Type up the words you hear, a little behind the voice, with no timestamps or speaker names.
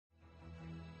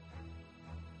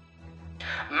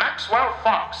Maxwell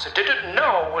Fox didn't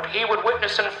know what he would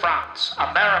witness in France.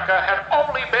 America had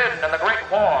only been in the Great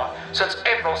War since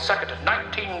April 2nd,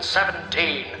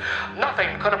 1917.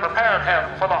 Nothing could have prepared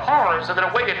him for the horrors that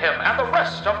awaited him and the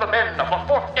rest of the men of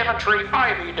the 4th Infantry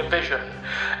Ivy Division.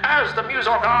 As the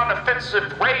Meuse-Argonne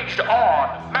offensive raged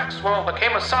on, Maxwell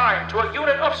became assigned to a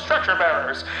unit of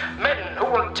stretcher-bearers, men who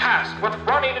were tasked with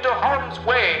running into harm's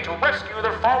way to rescue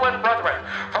their fallen brethren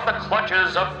from the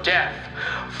clutches of death.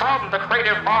 From the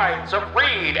creative minds of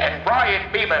Reed and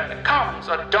Ryan Beeman comes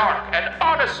a dark and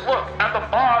honest look at the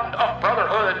bond of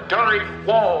brotherhood during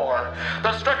war.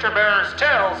 The Stretcher Bearers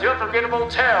tells the unforgettable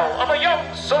tale of a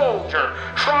young soldier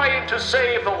trying to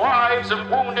save the lives of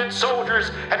wounded soldiers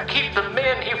and keep the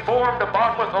men he formed a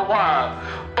bond with alive.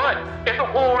 But in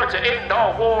the war to end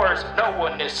all wars, no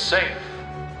one is safe.